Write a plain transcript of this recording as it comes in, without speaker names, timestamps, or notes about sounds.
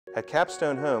At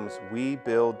Capstone Homes, we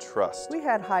build trust. We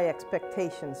had high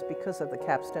expectations because of the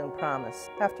Capstone promise.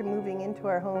 After moving into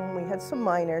our home, we had some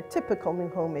minor, typical new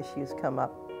home issues come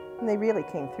up, and they really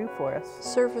came through for us.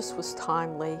 Service was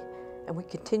timely, and we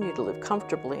continue to live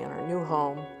comfortably in our new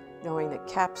home, knowing that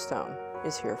Capstone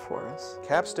is here for us.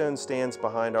 Capstone stands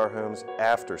behind our homes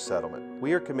after settlement.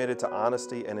 We are committed to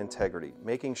honesty and integrity,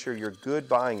 making sure your good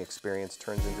buying experience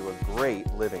turns into a great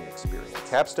living experience.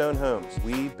 Capstone Homes,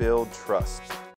 we build trust.